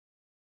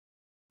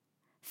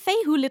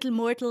Feihu little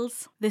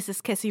mortals, this is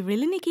Cassie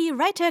Riliniki,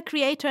 writer,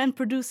 creator and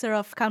producer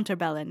of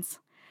Counterbalance.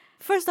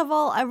 First of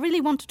all, I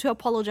really wanted to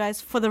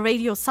apologize for the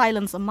radio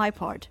silence on my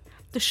part.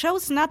 The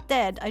show's not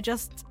dead, I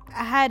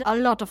had a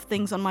lot of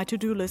things on my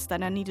to-do list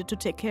that I needed to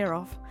take care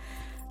of.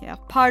 Yeah,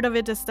 part of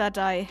it is that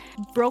I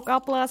broke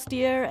up last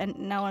year and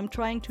now I'm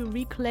trying to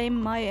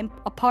reclaim my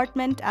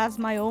apartment as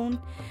my own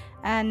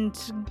and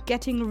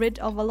getting rid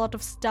of a lot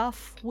of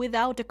stuff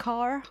without a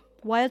car,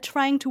 while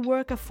trying to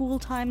work a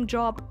full-time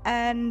job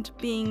and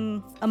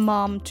being a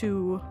mom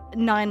to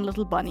 9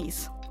 little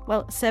bunnies.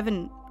 Well,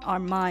 7 are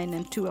mine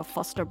and 2 are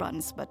foster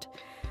buns, but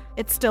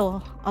it's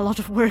still a lot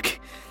of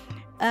work.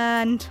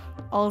 And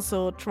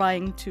also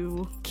trying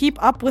to keep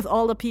up with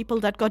all the people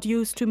that got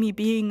used to me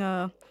being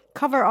a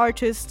cover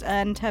artist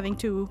and having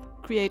to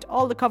create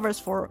all the covers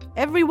for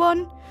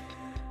everyone.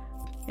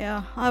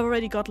 Yeah, I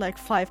already got like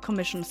 5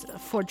 commissions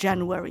for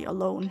January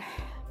alone.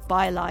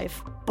 Bye,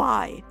 life.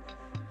 Bye.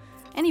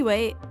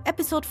 Anyway,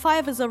 episode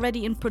 5 is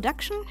already in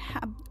production.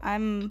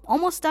 I'm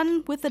almost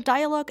done with the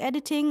dialogue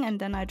editing,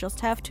 and then I just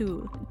have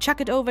to chuck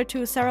it over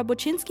to Sarah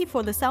Boczynski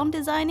for the sound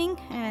designing,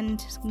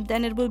 and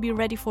then it will be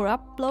ready for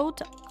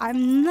upload.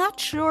 I'm not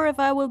sure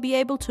if I will be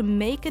able to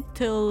make it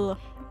till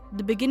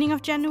the beginning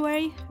of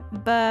January,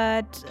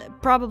 but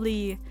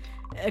probably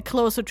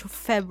closer to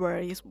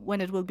February is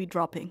when it will be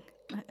dropping.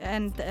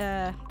 And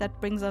that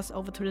brings us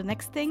over to the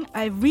next thing.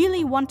 I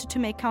really wanted to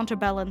make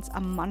Counterbalance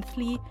a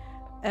monthly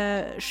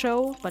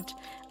show, but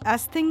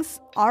as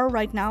things are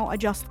right now, I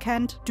just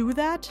can't do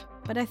that.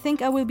 But I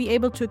think I will be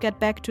able to get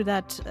back to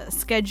that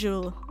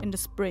schedule in the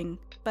spring.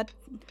 But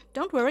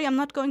don't worry, I'm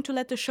not going to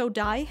let the show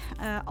die.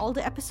 All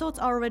the episodes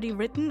are already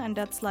written, and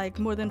that's like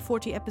more than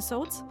 40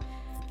 episodes.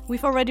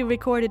 We've already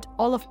recorded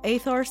all of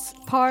Aethor's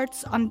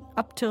parts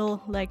up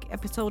till like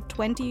episode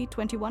 20,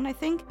 21, I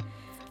think.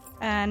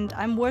 And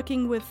I'm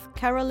working with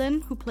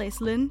Carolyn, who plays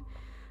Lynn,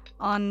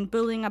 on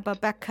building up a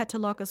back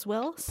catalog as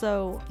well.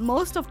 So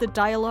most of the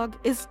dialogue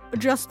is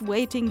just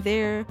waiting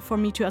there for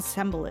me to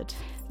assemble it.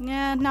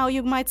 Yeah, now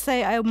you might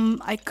say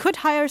I could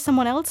hire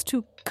someone else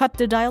to cut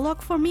the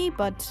dialogue for me,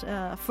 but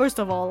first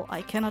of all,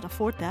 I cannot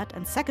afford that.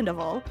 And second of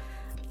all,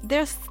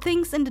 there's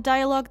things in the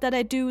dialogue that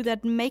I do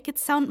that make it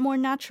sound more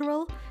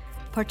natural,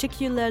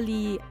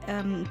 particularly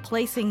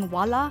placing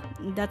walla.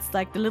 That's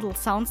like the little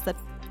sounds that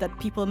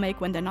people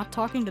make when they're not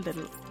talking, the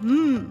little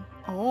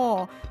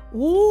oh,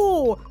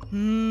 ooh,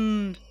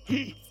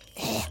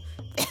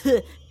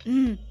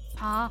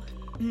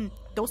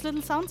 those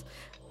little sounds.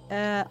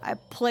 I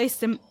place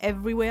them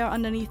everywhere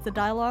underneath the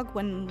dialogue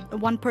when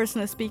one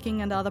person is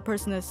speaking and the other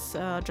person is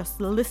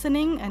just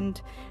listening,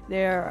 and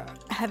they're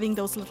having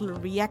those little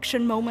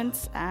reaction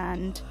moments,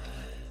 and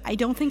I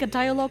don't think a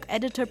dialogue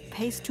editor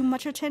pays too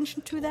much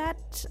attention to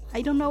that.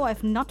 I don't know,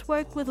 I've not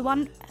worked with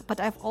one, but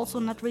I've also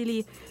not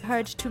really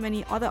heard too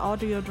many other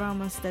audio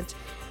dramas that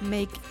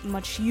make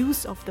much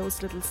use of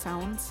those little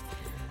sounds,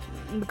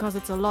 because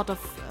it's a lot of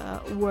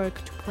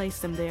work to place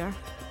them there.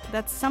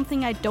 That's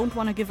something I don't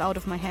want to give out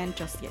of my hand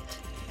just yet,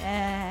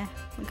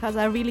 because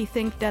I really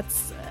think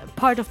that's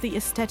part of the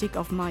aesthetic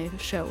of my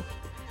show.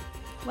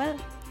 Well,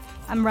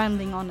 I'm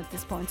rambling on at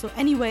this point. So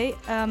anyway,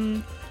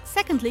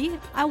 secondly,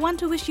 I want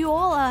to wish you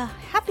all a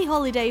happy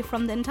holiday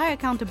from the entire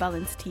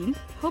Counterbalance team.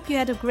 Hope you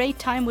had a great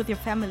time with your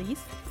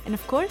families. And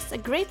of course, a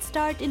great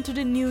start into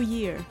the new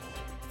year.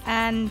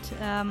 And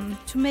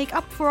to make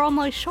up for all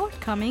my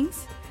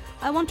shortcomings,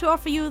 I want to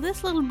offer you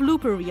this little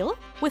blooper reel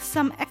with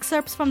some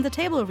excerpts from the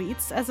table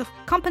reads as a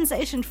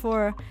compensation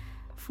for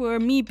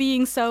me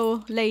being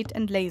so late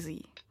and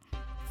lazy.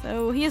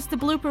 So here's the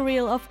blooper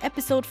reel of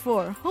episode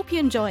 4. Hope you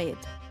enjoy it.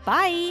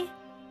 Bye!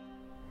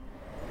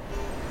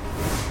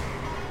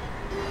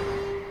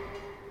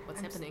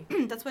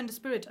 Happening. That's when the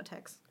spirit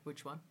attacks.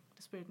 Which one?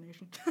 The Spirit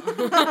Nation. Oh no,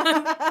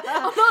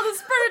 the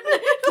Spirit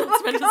Nation!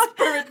 That's when the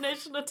Spirit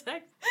Nation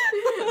attacks.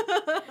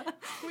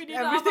 We need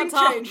everything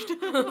Avatar. changed.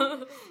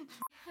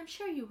 I'm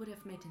sure you would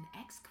have made an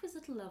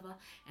exquisite lover,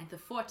 and the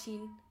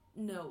 14...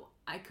 No,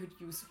 I could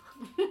use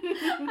one.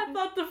 I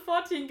thought the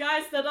 14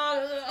 guys that are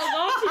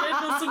around here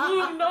in this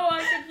room, no,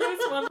 I could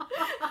use one.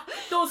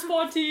 Those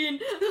 14.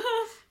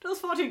 Those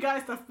 14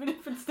 guys that have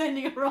been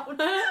standing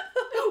around.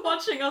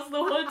 Watching us the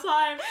whole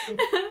time.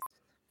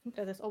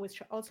 There's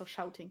always also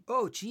shouting.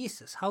 Oh,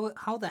 Jesus.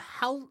 How the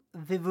hell?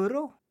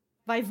 Vivuro?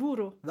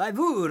 Vaivuro.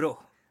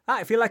 Vaivuro.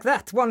 I feel like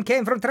that one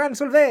came from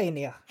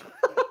Transylvania.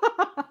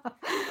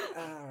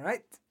 All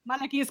right.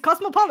 Malaki is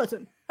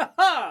cosmopolitan.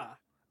 Ha!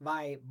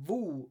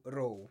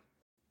 Vaivuro.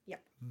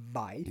 Yep.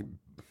 Vai.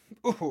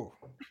 Ooh.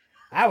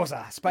 That was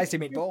a spicy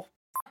meatball.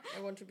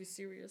 I want to be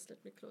serious.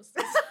 Let me close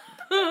this.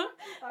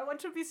 I want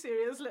to be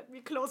serious. Let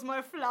me close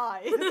my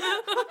fly.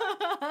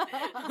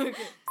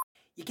 Okay.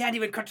 You can't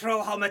even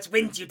control how much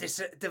wind you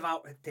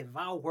devour.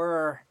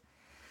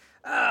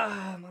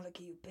 Ah,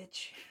 Malaki, you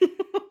bitch.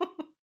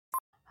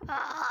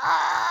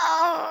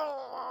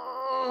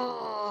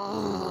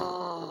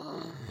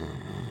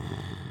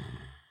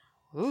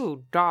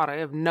 Ooh, God, I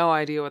have no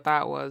idea what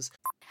that was.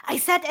 I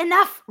said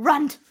enough,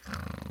 Runt.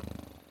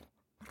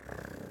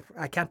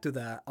 I can't do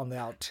that on the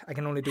out. I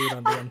can only do it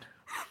on the end.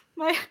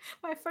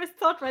 My first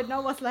thought right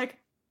now was like,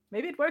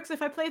 maybe it works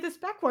if I play this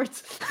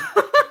backwards.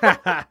 I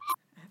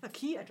have a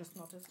key, I just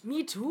noticed.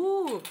 Me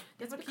too.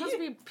 That's But because here-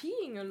 we're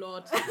peeing a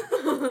lot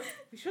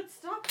We should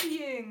stop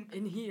peeing.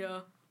 in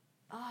here.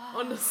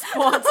 On the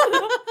spot.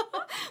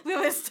 We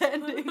were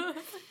standing.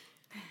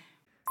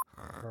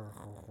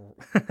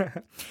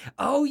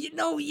 Oh,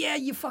 yeah,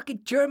 you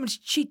fucking Germans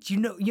cheat. You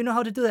know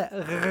how to do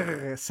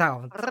that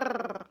sound.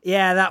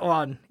 Yeah, that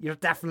one. You're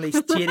definitely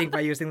cheating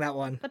by using that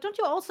one. But don't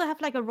you also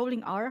have like a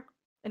rolling R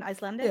in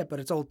Icelandic? Yeah, but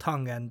it's all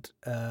tongue and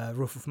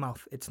roof of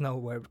mouth. It's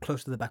nowhere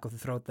close to the back of the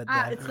throat.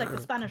 It's like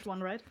the Spanish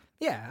one, right?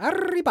 Yeah,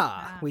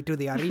 arriba. We do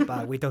the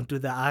arriba. We don't do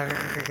the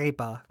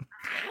arriba.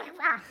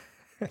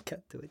 I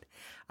can't do it.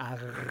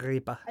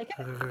 Arriba.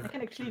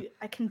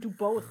 I can do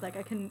both. Like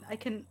I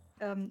can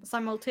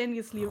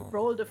simultaneously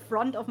roll the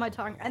front of my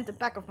tongue and the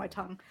back of my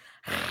tongue.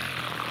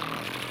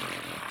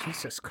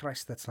 Jesus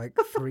Christ, that's like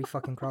 3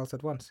 fucking growls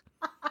at once.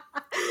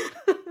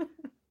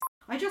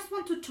 I just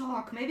want to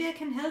talk. Maybe I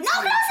can help you.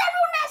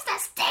 Master,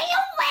 stay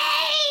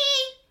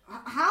away!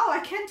 How?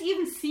 I can't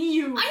even see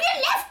you. On your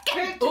left,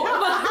 get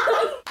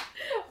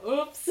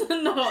Oops.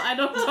 No, I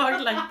don't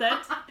talk like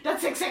that.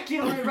 That's exactly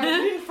how I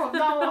write in from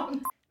now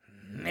on.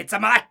 It's a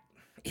malaki.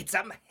 It's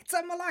a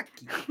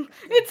malaki.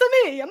 It's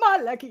me,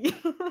 Malaki.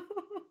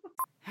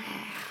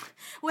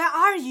 Where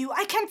are you?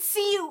 I can't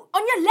see you.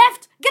 On your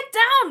left, get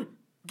down.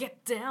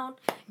 Get down,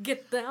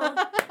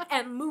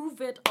 and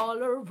move it all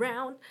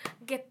around.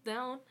 Get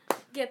down,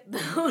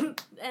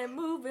 and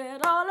move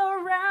it all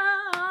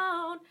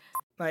around.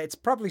 It's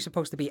probably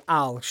supposed to be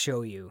I'll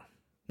show you,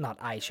 not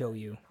I show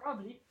you.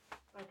 Probably.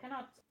 I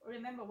cannot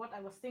remember what I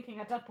was thinking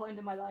at that point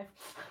in my life.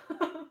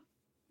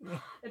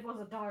 It was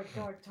a dark,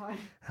 dark time.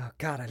 Oh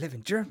God, I live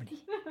in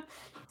Germany.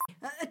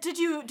 Did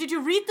you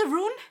read the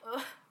rune?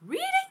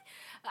 Reading?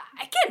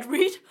 I can't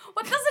read.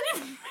 What does it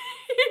even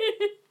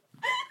mean?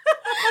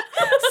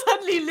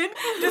 Suddenly Lynn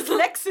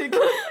dyslexic.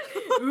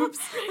 Oops.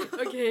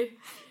 Okay.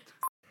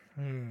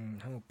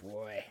 Oh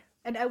boy.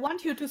 And I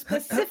want you to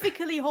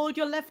specifically hold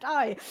your left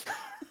eye.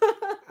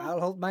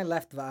 I'll hold my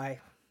left eye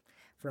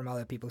from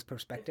other people's If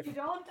perspective. you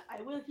don't,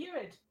 I will hear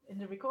it in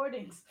the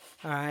recordings.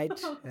 All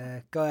right,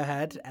 go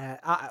ahead.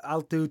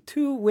 I'll do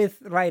 2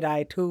 with right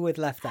eye, 2 with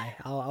left eye.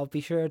 I'll be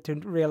sure to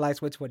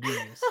realize which one you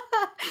use.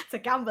 It's a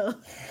gamble.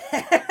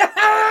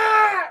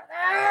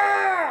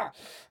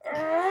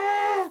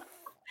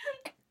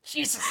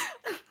 Jesus.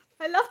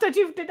 I love that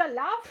you did a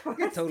laugh. I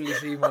can totally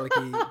see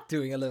Maliki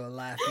doing a little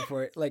laugh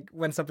before, like,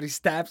 when somebody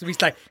stabs him,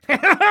 he's like,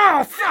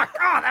 oh, fuck!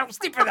 Oh, that was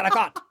deeper than I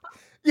thought!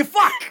 You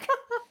fuck!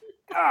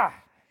 Ah,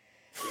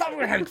 thought we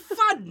were having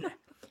fun!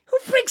 Who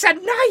brings a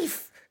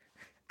knife?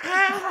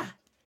 Ah!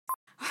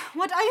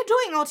 What are you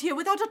doing out here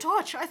without a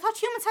torch? I thought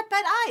humans had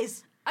bad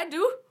eyes. I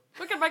do.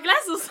 Look at my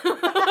glasses.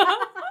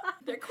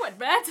 They're quite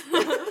bad.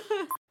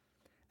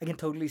 I can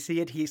totally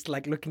see it. He's,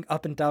 like, looking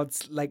up and down,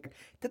 like,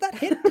 did that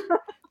hit?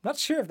 Not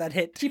sure if that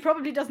hit. He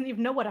probably doesn't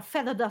even know what a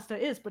feather duster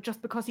is, but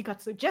just because he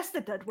got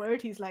suggested that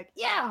word, he's like,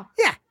 yeah,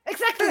 Yeah,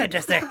 exactly.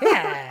 just there.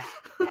 Yeah.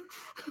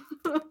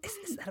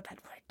 Is that a bad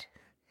word?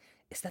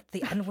 Is that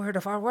the N-word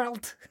of our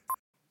world?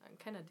 I'm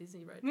kind of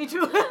dizzy right Me now.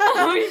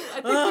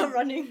 too.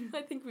 Running.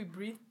 I think we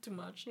breathe too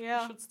much.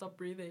 Yeah. We should stop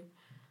breathing.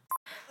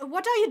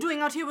 What are you doing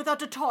out here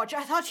without a torch?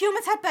 I thought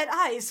humans had bad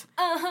eyes.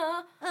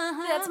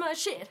 That's my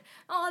shit.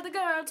 All the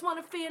girls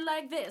want to feel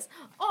like this.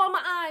 All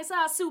my eyes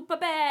are super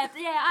bad.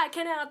 Yeah, I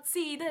cannot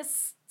see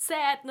this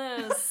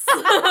sadness.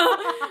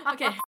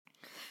 Okay.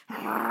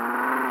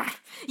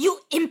 You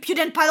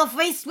impudent pile of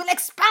waste will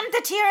expand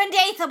the tear in the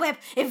aetherweb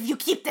if you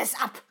keep this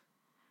up.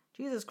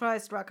 Jesus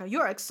Christ, Raka,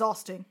 you're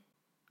exhausting.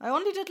 I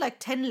only did like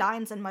 10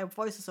 lines and my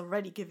voice is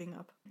already giving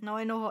up. Now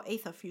I know how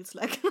aether feels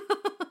like.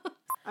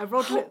 I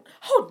wrote...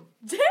 How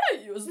dare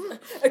you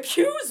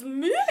accuse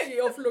me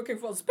of looking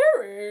for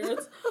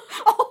spirits?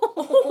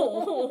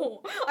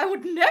 Oh, I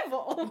would never.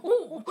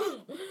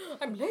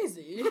 I'm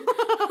lazy.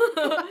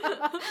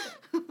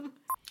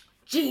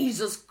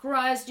 Jesus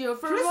Christ, you're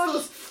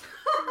ferocious.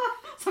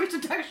 Sorry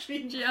to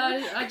actually...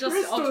 Yeah, I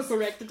just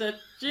auto-corrected it.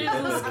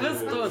 Jesus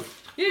Christus.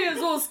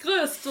 Jesus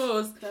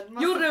Christus.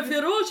 You're a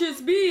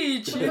ferocious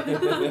beach.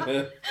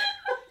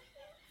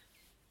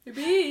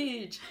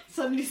 Beach.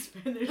 Suddenly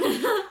Spanish.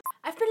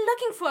 I've been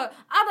looking for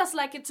others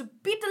like it to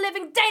beat the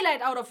living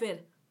daylight out of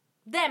it.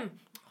 Them.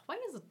 Why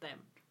is it them?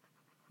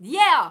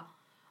 Yeah.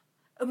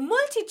 A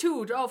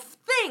multitude of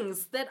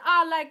things that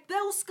are like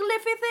those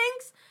glyphy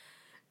things.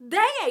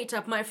 They ate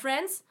up my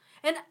friends.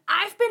 And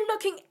I've been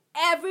looking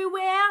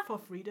everywhere For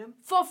freedom.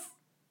 for...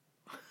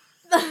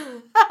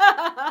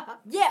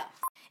 Yeah.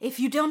 If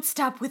you don't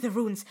stop with the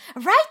runes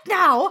right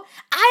now,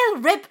 I'll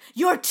rip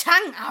your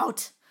tongue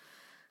out.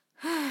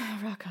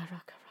 Raka.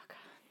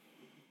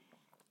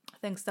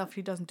 Thanks, stuff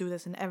he doesn't do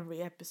this in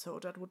every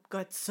episode. That would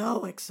get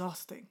so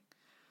exhausting.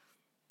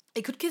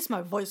 I could kiss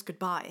my voice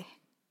goodbye.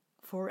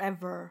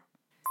 Forever.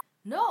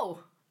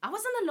 No, I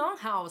was in the long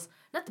house,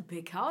 not the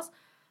big house.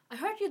 I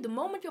heard you the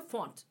moment your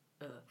phone...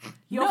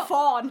 Your no.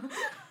 phone.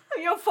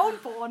 Your phone.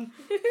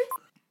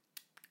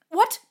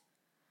 What?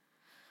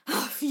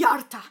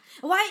 Fjarta,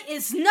 why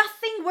is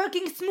nothing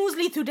working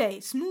smoothly today?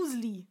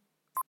 Smoothly.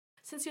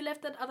 Since you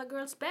left that other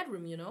girl's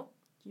bedroom, you know.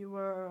 You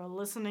were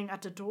listening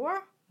at the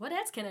door? What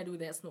else can I do?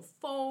 There's no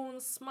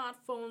phones,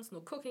 smartphones,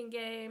 no cooking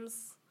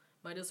games.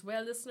 Might as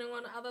well listening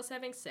on others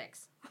having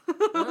sex.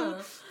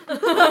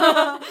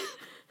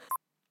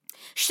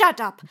 Shut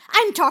up.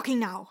 I'm talking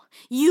now.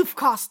 You've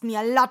caused me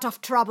a lot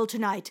of trouble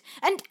tonight,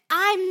 and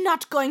I'm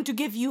not going to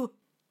give you...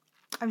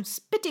 I'm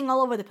spitting all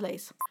over the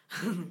place.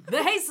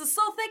 The haze is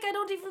so thick I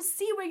don't even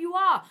see where you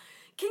are.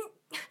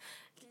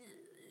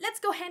 Let's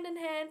go hand in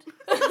hand.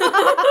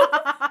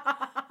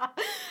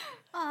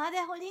 Ah,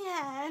 they're holding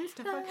hands.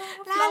 La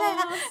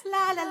la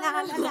la la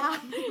la la la.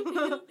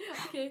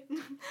 Okay.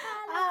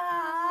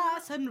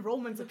 Sudden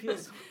romance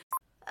appears.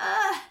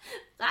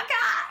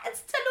 Raka,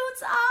 it's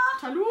Talon's arm.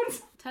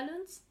 Talons?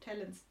 Talents?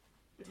 Talents.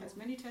 It has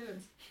many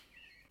talents.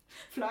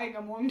 Flying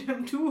among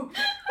them too.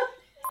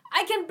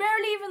 I can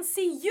barely even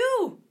see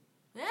you.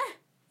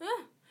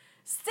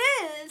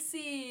 Still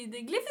see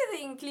the glyphy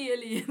thing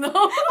clearly. No?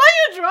 Are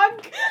you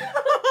drunk?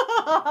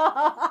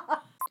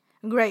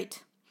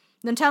 Great.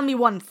 Then tell me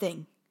one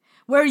thing.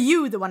 Were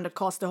you the one that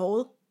caused the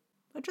hole?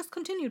 I just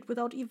continued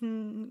without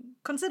even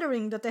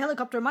considering that the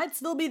helicopter might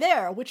still be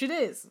there, which it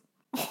is.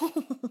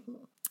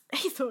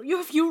 Aether,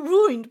 you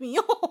ruined me.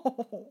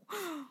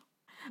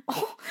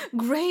 Oh,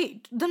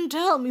 great. Then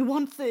tell me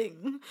one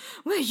thing.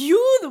 Were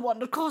you the one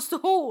that caused the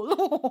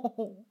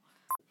hole?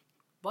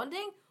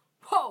 Bonding?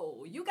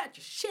 Whoa, you got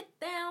your shit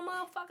down,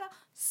 motherfucker.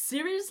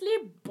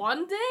 Seriously?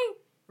 Bonding?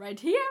 Right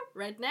here?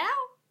 Right now?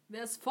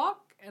 There's fog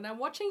and I'm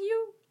watching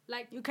you?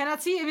 Like, You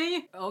cannot see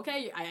me.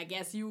 okay, I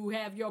guess you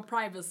have your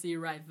privacy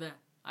right there.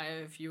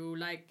 If you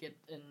like it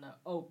in the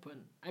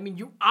open. I mean,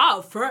 you are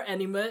a fur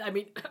animal. I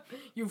mean,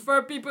 you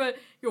fur people,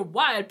 you're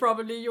wild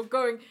probably. You're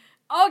going,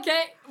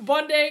 okay,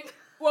 bonding.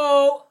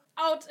 Whoa,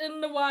 out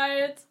in the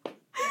wild.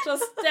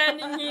 Just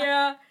standing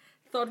here.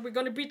 Thought we're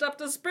gonna beat up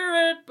the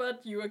spirit,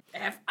 but you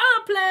have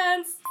other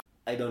plans.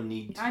 I don't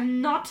need.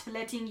 I'm not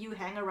letting you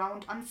hang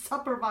around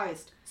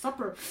unsupervised.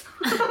 Supper.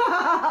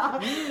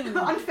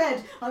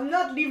 Unfed. I'm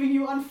not leaving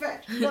you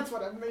unfed. That's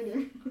what I'm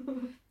meaning.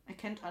 I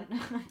can't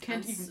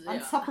even. Yeah.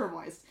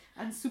 Unsupervised.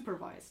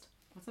 Unsupervised.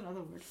 What's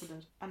another word for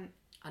that?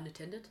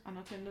 Unattended?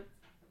 Unattended.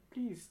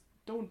 Please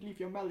don't leave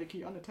your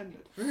Maliki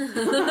unattended.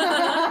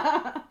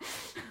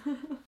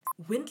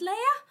 Wind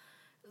layer?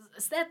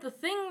 Is that the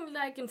thing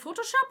like in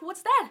Photoshop?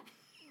 What's that?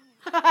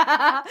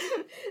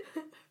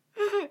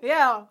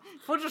 Yeah,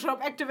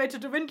 Photoshop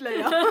activated the wind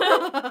layer.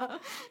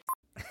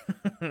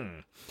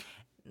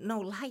 No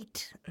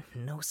light,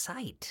 no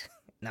sight.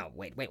 No,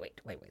 wait.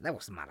 That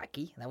wasn't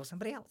Malaki. That was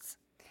somebody else.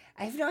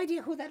 I have no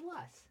idea who that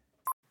was.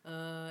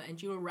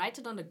 And you will write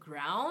it on the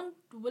ground?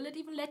 Will it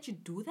even let you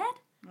do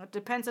that? It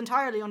depends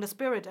entirely on the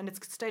spirit and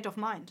its state of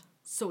mind.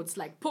 So it's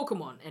like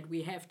Pokemon and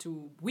we have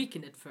to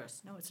weaken it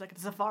first. No, it's like a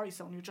Safari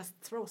Zone. You just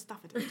throw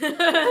stuff at it.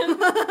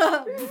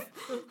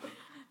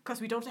 Because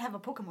we don't have a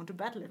Pokemon to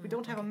battle it. We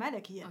don't have a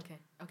Malaki yet.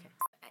 Okay.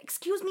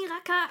 Excuse me,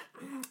 Raka.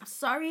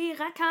 Sorry,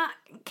 Raka.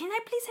 Can I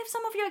please have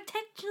some of your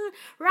attention?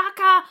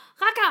 Raka,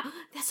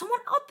 there's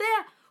someone out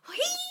there.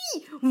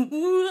 Hey!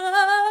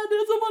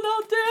 There's someone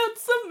out there.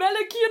 It's a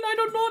Malaki and I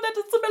don't know that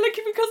it's a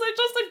Malaki because I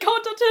just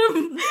encountered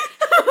him.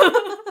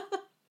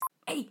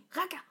 Hey,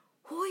 Raka.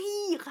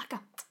 Hoi, Raka.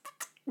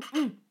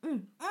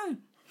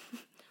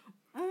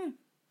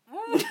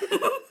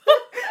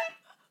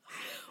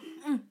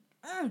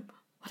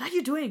 What are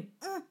you doing?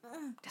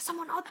 There's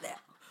someone out there.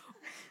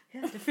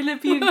 Yeah, the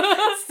Philippine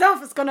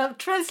stuff is gonna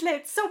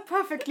translate so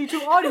perfectly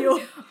to audio.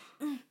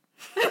 Sounds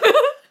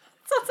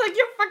like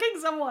you're fucking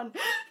someone.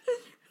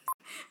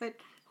 Wait,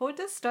 hold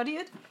this, study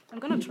it. I'm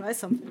gonna try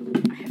something.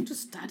 I have to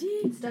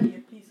study? Study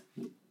it, please.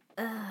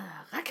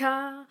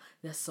 Raka,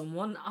 there's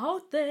someone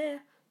out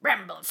there.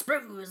 Brambles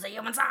bruise a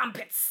human's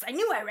armpits. I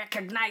knew I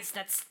recognized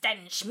that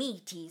stench,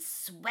 meaty,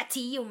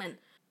 sweaty human.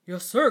 Your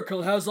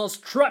circle has us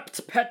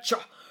trapped,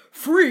 Petra.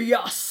 Free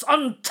us,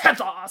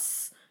 untether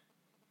us.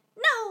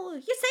 No,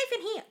 you're safe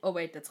in here. Oh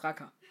wait, that's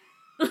Raka.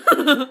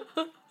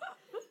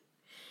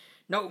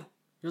 No,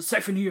 you're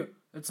safe in here.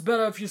 It's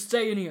better if you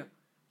stay in here.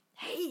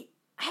 Hey,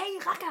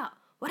 Raka.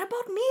 What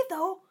about me,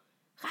 though?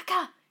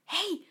 Raka,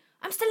 hey,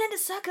 I'm still in the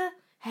circle.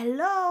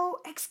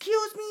 Hello,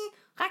 excuse me.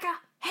 Raka,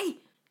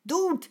 hey,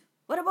 dude,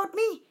 what about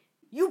me?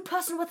 You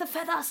person with the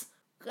feathers.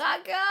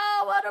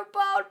 Raka, what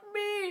about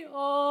me?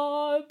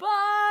 All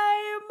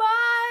by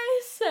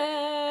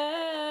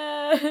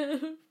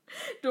myself.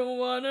 Don't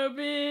wanna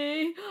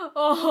be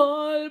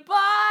all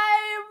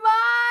by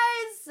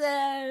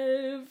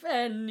myself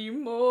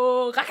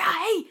anymore. Raka,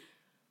 hey!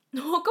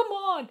 No, come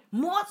on.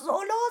 More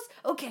solos?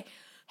 Okay.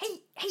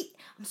 Hey,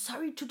 I'm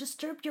sorry to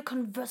disturb your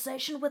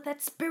conversation with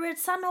that spirit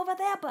son over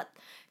there, but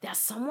there's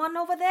someone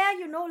over there,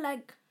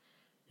 like,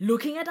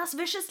 looking at us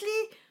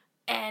viciously,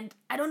 and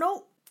I don't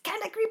know,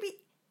 kinda creepy.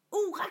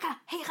 Ooh, Raka,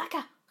 hey,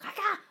 Raka,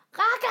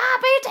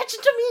 pay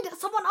attention to me, there's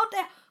someone out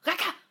there.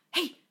 Raka,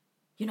 hey,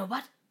 you know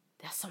what?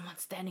 There's someone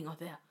standing out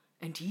there,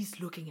 and he's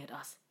looking at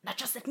us. Not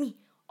just at me,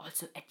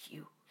 also at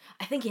you.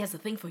 I think he has a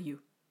thing for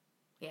you.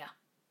 Yeah.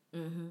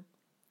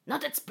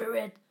 Not that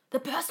spirit. The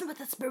person with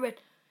the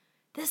spirit.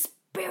 The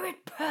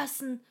spirit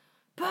person.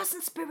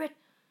 Person spirit.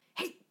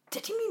 Hey,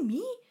 did he mean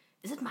me?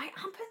 Is it my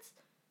armpits?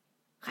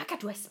 Raka,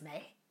 do I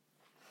smell?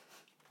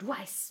 Do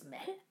I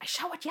smell? I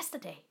showered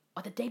yesterday.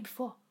 Or the day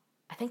before.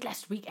 I think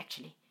last week,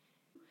 actually.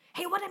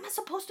 Hey, what am I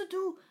supposed to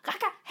do?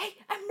 Raka, hey,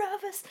 I'm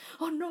nervous.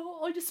 Oh no,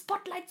 all the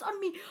spotlights on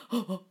me.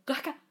 Oh,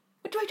 Raka,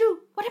 what do I do?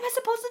 What am I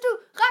supposed to do?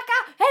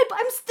 Raka, help,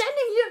 I'm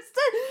standing here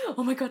still.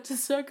 Oh my god, the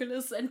circle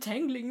is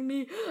entangling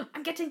me.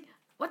 I'm getting,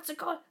 what's it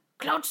called?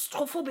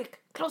 Claustrophobic.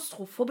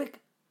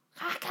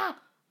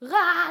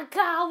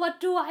 Raka, what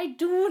do I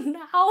do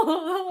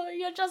now?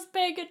 You're just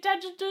paying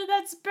attention to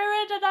that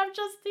spirit and I'm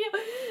just here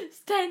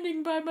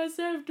standing by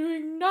myself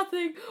doing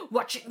nothing,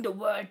 watching the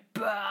world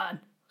burn.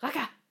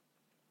 Raka,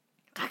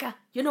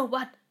 you know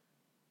what?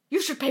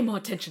 You should pay more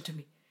attention to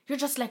me. You're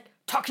just like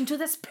talking to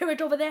the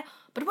spirit over there.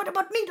 But what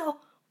about me though?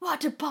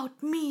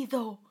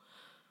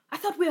 I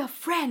thought we were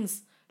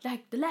friends.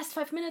 Like the last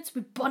 5 minutes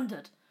we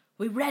bonded.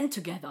 We ran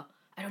together.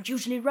 I don't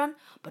usually run,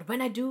 but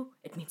when I do,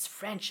 it means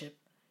friendship.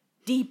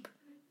 Deep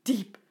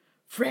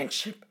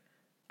friendship.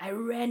 I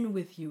ran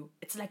with you.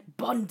 It's like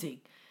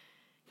bonding.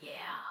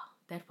 Yeah,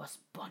 that was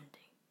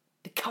bonding.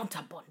 The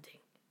counter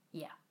bonding.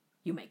 Yeah,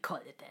 you may call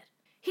it that.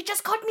 He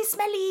just called me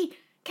smelly.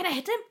 Can I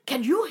hit him?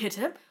 Can you hit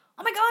him?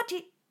 Oh my god,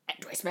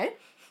 do I smell?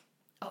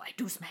 Oh, I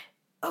do smell.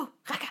 Oh,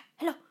 Raka,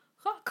 hello.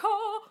 Raka,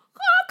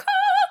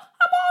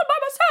 I'm all by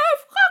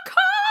myself.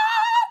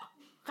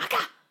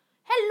 Raka,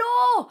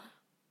 hello.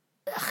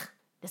 Ugh,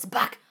 there's a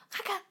bug.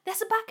 Raka,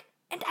 there's a bug.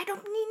 And I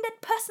don't mean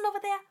that person over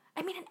there.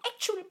 I mean an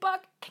actual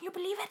bug. Can you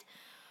believe it?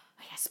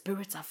 Oh yeah,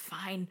 spirits are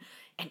fine.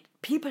 And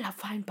people are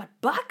fine. But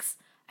bugs?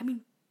 I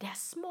mean, they're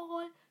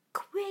small,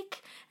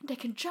 quick, and they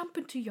can jump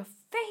into your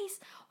face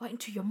or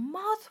into your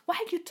mouth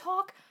while you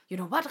talk. You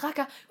know what,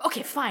 Raka?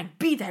 Okay, fine.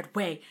 Be that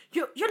way.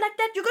 You're like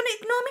that? You're gonna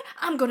ignore me?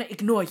 I'm gonna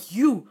ignore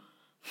you.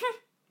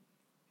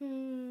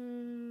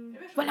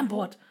 Well, I'm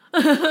bored.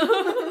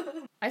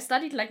 I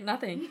studied like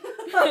nothing.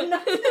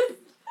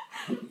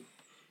 It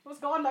was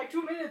gone like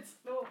 2 minutes.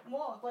 No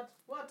more. But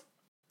what?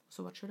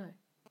 So what should I?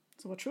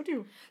 So what should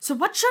you? So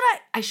what should I?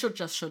 I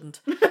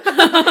shouldn't.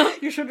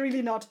 You should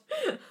really not.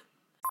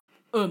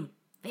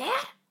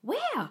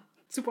 Where?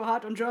 Super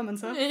hard on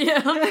Germans, huh?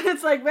 Yeah.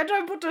 It's like, where do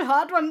I put the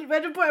hard one?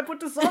 Where do I put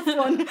the soft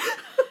one?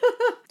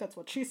 That's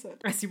what she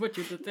said. I see what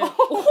you did there.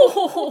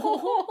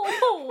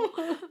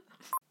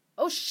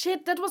 Oh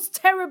shit, that was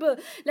terrible.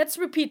 Let's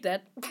repeat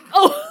that.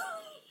 Oh.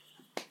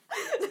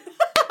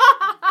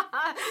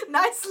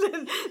 Nice,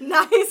 Lynn.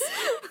 Nice.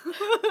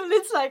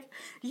 It's like,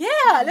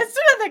 yeah, let's do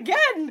that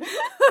again.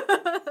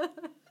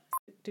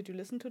 Did you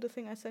listen to the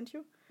thing I sent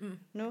you?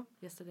 No?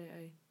 Yesterday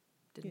I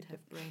didn't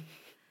have brain.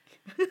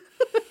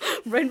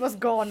 Brain was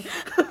gone.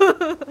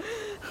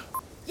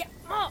 Yeah.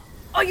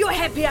 Oh, you're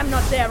happy I'm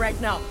not there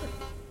right now.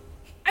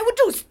 I would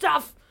do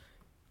stuff.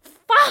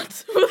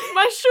 Fart with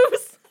my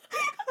shoes.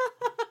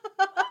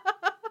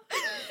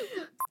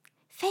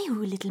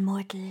 Fehu, little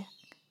mortal.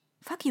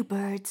 Fuck you,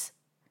 birds.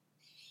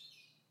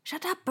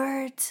 Shut up,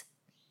 birds.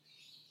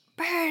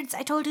 Birds,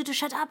 I told you to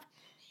shut up.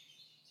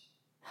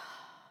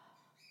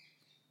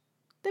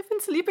 They've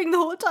been sleeping the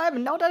whole time,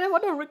 and now that I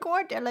want to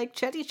record, they're like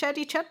chatty,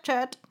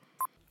 chat.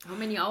 How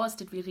many hours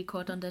did we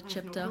record on that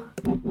chapter?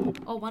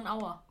 Oh, 1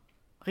 hour.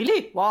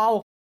 Really?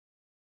 Wow.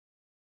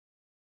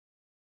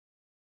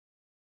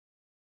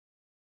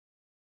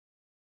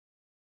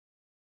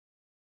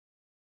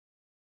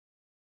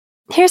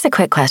 Here's a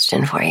quick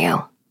question for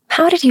you.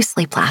 How did you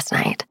sleep last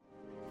night?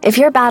 If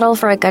your battle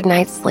for a good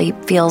night's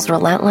sleep feels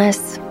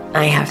relentless,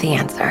 I have the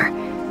answer.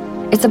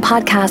 It's a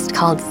podcast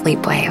called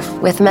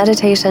Sleepwave, with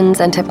meditations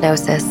and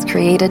hypnosis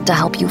created to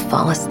help you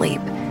fall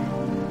asleep.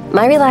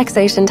 My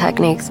relaxation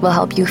techniques will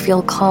help you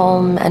feel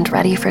calm and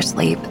ready for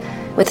sleep,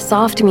 with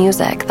soft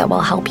music that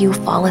will help you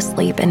fall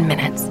asleep in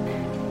minutes.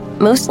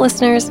 Most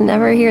listeners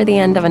never hear the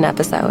end of an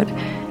episode.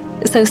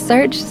 So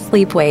search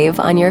Sleepwave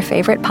on your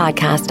favorite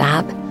podcast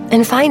app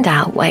and find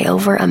out why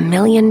over 1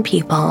 million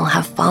people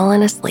have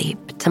fallen asleep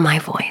to my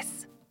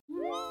voice.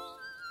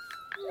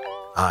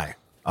 Hi,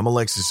 I'm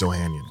Alexis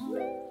Ohanian.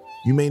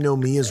 You may know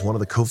me as one of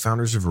the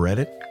co-founders of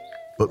Reddit,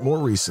 but more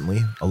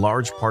recently, a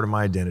large part of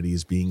my identity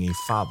is being a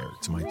father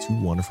to my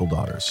 2 wonderful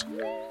daughters.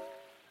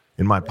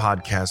 In my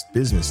podcast,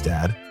 Business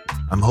Dad,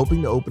 I'm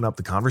hoping to open up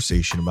the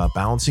conversation about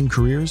balancing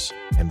careers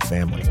and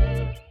family.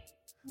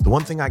 The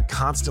one thing I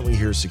constantly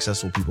hear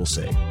successful people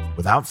say,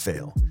 without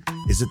fail,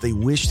 is that they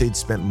wish they'd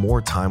spent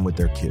more time with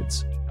their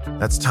kids.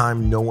 That's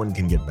time no one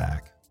can get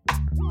back.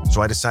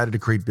 So I decided to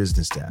create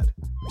Business Dad,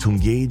 to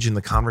engage in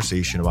the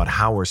conversation about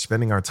how we're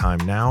spending our time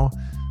now,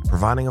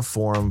 providing a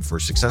forum for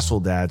successful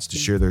dads to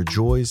share their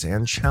joys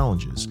and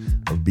challenges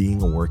of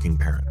being a working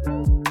parent.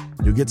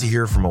 You'll get to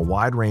hear from a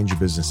wide range of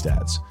business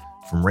dads,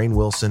 from Rainn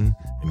Wilson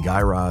and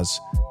Guy Raz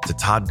to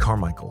Todd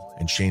Carmichael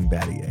and Shane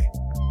Battier.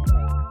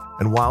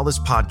 And while this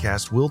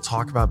podcast will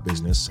talk about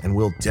business and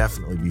will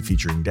definitely be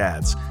featuring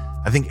dads,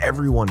 I think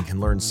everyone can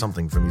learn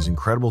something from these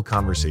incredible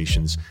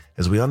conversations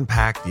as we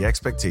unpack the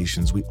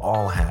expectations we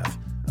all have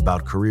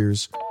about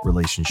careers,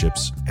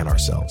 relationships, and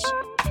ourselves.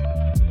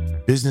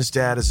 Business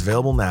Dad is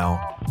available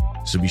now,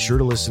 so be sure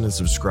to listen and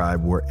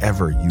subscribe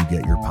wherever you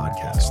get your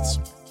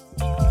podcasts.